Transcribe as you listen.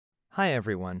Hi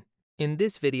everyone. In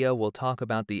this video, we'll talk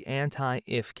about the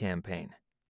anti-if campaign.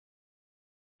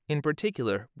 In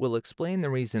particular, we'll explain the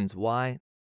reasons why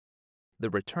the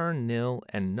return nil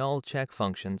and null check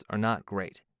functions are not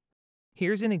great.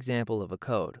 Here's an example of a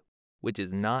code, which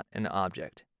is not an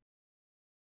object.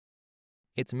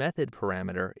 Its method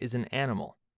parameter is an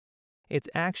animal. Its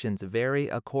actions vary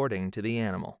according to the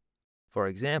animal. For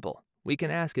example, we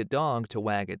can ask a dog to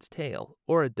wag its tail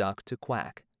or a duck to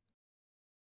quack.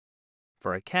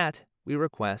 For a cat, we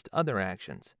request other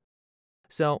actions.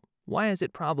 So, why is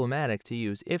it problematic to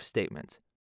use if statements?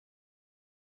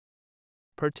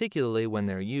 Particularly when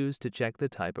they're used to check the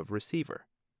type of receiver.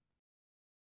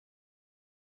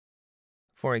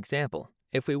 For example,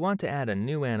 if we want to add a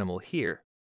new animal here,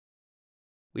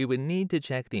 we would need to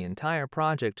check the entire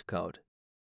project code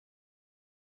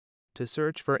to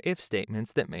search for if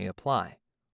statements that may apply.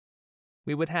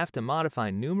 We would have to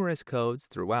modify numerous codes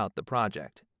throughout the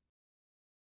project.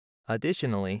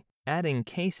 Additionally, adding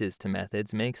cases to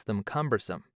methods makes them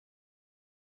cumbersome,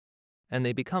 and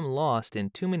they become lost in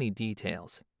too many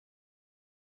details.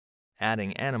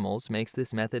 Adding animals makes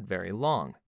this method very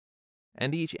long,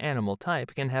 and each animal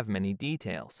type can have many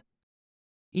details.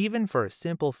 Even for a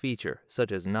simple feature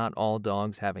such as not all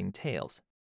dogs having tails,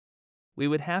 we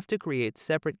would have to create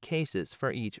separate cases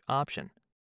for each option.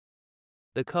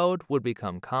 The code would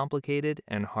become complicated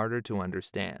and harder to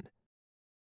understand.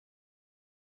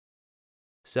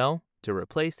 So, to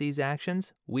replace these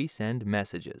actions, we send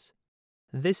messages.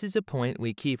 This is a point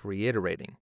we keep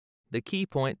reiterating. The key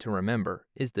point to remember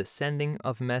is the sending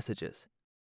of messages.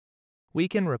 We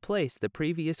can replace the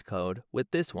previous code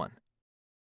with this one.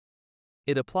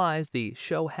 It applies the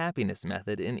showHappiness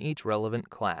method in each relevant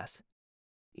class.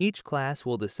 Each class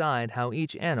will decide how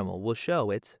each animal will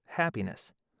show its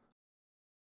happiness.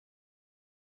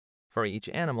 For each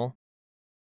animal,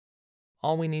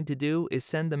 all we need to do is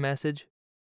send the message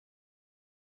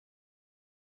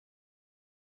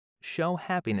show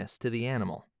happiness to the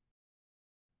animal,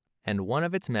 and one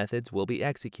of its methods will be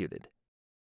executed.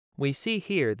 We see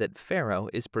here that Pharo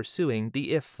is pursuing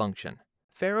the if function.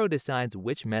 Pharo decides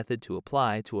which method to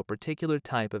apply to a particular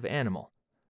type of animal.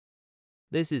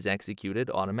 This is executed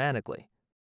automatically.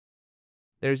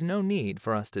 There's no need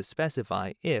for us to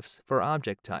specify ifs for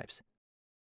object types.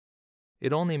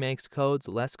 It only makes codes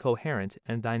less coherent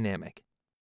and dynamic.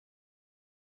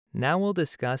 Now we'll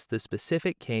discuss the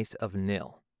specific case of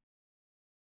nil.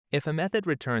 If a method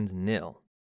returns nil,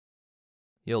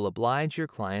 you'll oblige your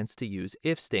clients to use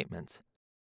if statements,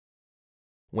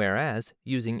 whereas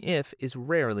using if is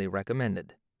rarely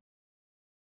recommended.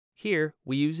 Here,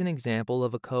 we use an example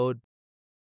of a code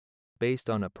based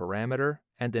on a parameter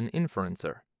and an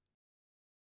inferencer.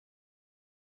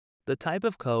 The type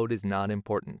of code is not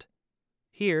important.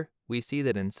 Here, we see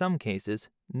that in some cases,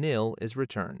 nil is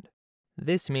returned.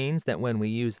 This means that when we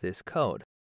use this code,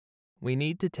 we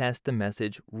need to test the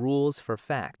message rules for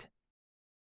fact.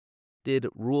 Did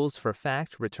rules for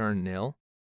fact return nil?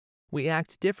 We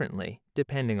act differently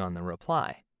depending on the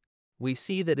reply. We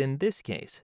see that in this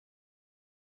case,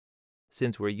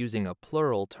 since we're using a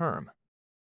plural term,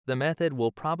 the method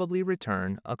will probably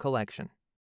return a collection.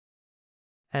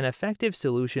 An effective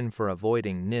solution for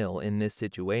avoiding nil in this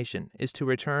situation is to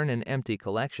return an empty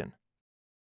collection.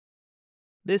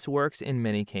 This works in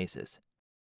many cases.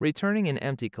 Returning an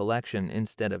empty collection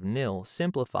instead of nil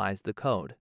simplifies the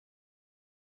code,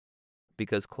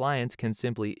 because clients can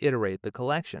simply iterate the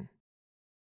collection,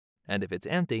 and if it's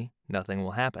empty, nothing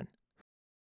will happen.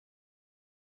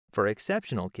 For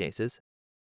exceptional cases,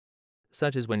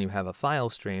 such as when you have a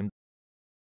file stream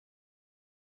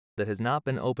that has not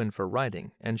been opened for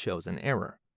writing and shows an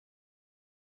error,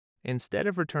 instead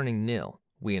of returning nil,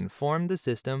 we inform the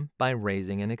system by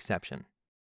raising an exception.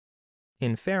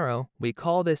 In Pharo, we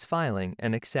call this filing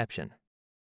an exception.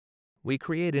 We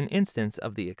create an instance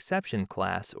of the exception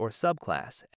class or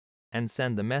subclass and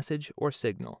send the message or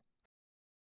signal.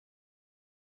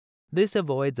 This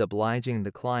avoids obliging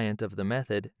the client of the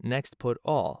method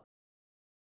nextPutAll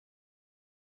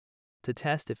to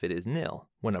test if it is nil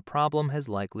when a problem has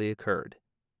likely occurred.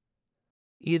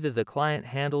 Either the client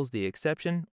handles the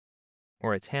exception,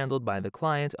 or it's handled by the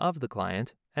client of the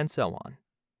client, and so on.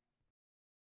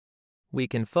 We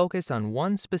can focus on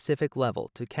one specific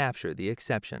level to capture the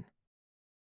exception.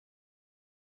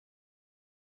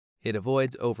 It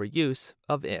avoids overuse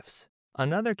of ifs.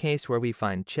 Another case where we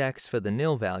find checks for the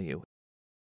nil value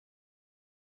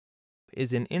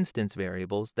is in instance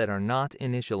variables that are not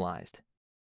initialized.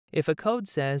 If a code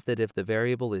says that if the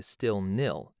variable is still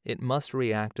nil, it must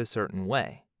react a certain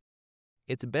way,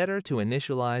 it's better to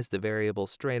initialize the variable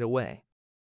straight away.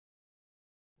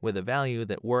 with a value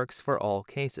that works for all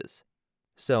cases.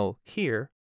 So here,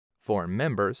 for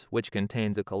members, which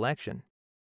contains a collection,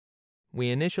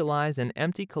 we initialize an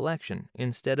empty collection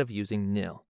instead of using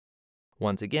nil.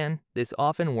 Once again, this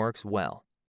often works well.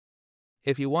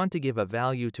 If you want to give a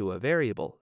value to a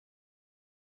variable,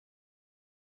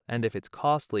 and if it's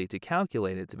costly to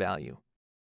calculate its value,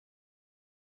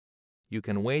 you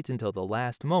can wait until the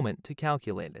last moment to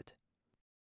calculate it.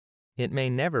 It may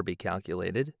never be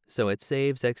calculated, so it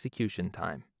saves execution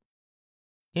time.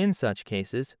 In such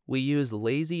cases, we use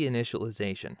lazy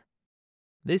initialization.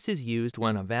 This is used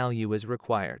when a value is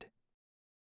required.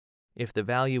 If the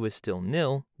value is still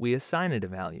nil, we assign it a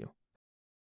value.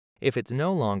 If it's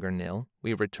no longer nil,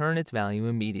 we return its value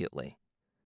immediately.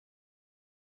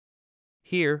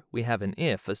 Here, we have an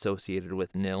if associated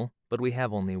with nil, but we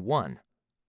have only one.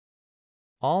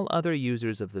 All other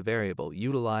users of the variable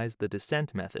utilize the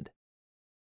descent method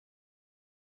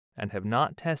and have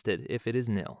not tested if it is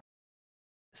nil.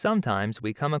 Sometimes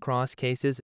we come across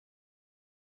cases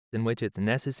in which it's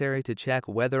necessary to check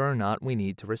whether or not we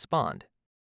need to respond.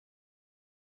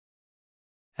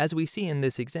 As we see in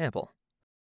this example,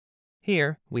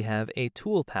 here we have a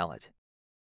tool palette.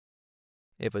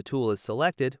 If a tool is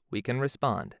selected, we can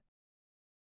respond.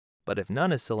 But if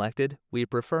none is selected, we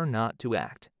prefer not to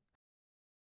act.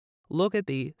 Look at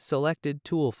the selected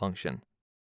tool function.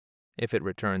 If it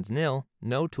returns nil,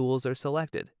 no tools are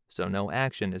selected, so no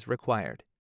action is required.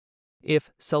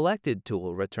 If selected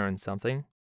tool returns something,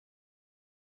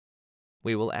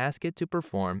 we will ask it to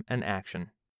perform an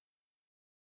action.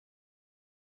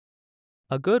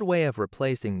 A good way of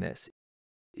replacing this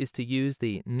is to use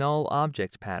the null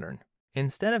object pattern.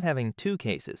 Instead of having two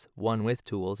cases, one with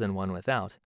tools and one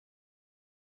without,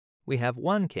 we have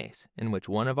one case in which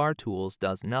one of our tools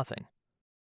does nothing.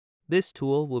 This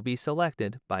tool will be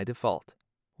selected by default.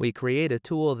 We create a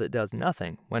tool that does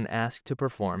nothing when asked to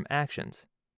perform actions.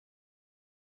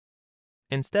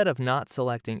 Instead of not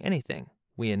selecting anything,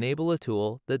 we enable a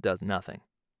tool that does nothing.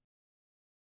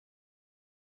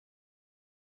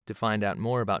 To find out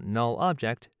more about null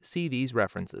object, see these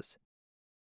references.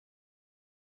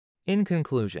 In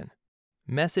conclusion,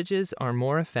 messages are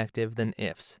more effective than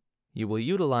ifs. You will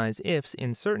utilize ifs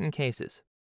in certain cases,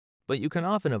 but you can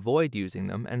often avoid using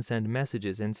them and send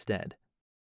messages instead.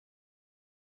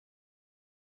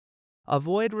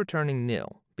 Avoid returning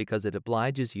nil because it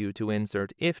obliges you to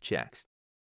insert if checks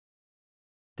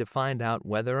to find out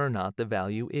whether or not the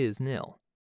value is nil.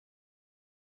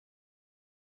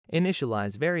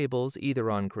 Initialize variables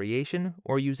either on creation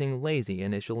or using lazy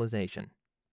initialization.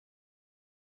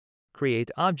 Create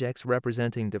objects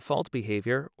representing default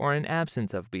behavior or an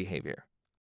absence of behavior.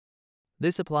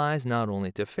 This applies not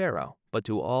only to Pharo, but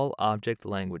to all object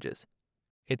languages.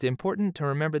 It's important to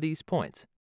remember these points,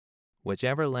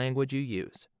 whichever language you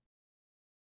use.